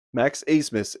Max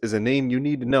Abmas is a name you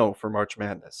need to know for March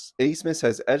Madness. Abmas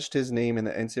has etched his name in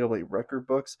the NCAA record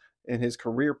books, and his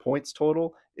career points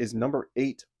total is number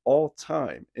 8 all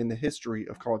time in the history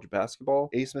of college basketball.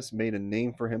 Abmas made a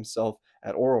name for himself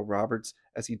at Oral Roberts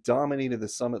as he dominated the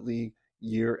Summit League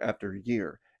year after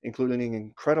year, including an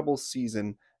incredible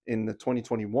season in the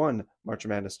 2021 March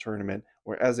Madness tournament,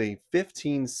 where as a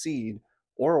 15 seed,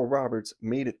 Oral Roberts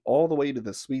made it all the way to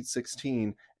the Sweet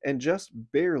 16 and just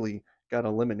barely got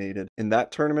eliminated. In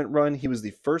that tournament run, he was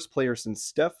the first player since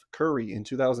Steph Curry in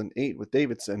 2008 with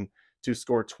Davidson to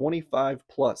score 25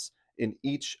 plus in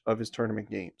each of his tournament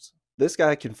games. This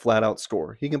guy can flat out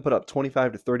score. He can put up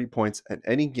 25 to 30 points at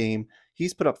any game.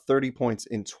 He's put up 30 points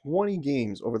in 20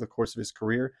 games over the course of his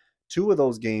career. 2 of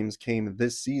those games came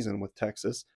this season with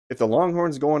Texas. If the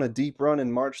Longhorns go on a deep run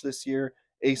in March this year,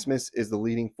 Abmas is the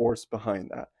leading force behind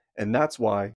that. And that's why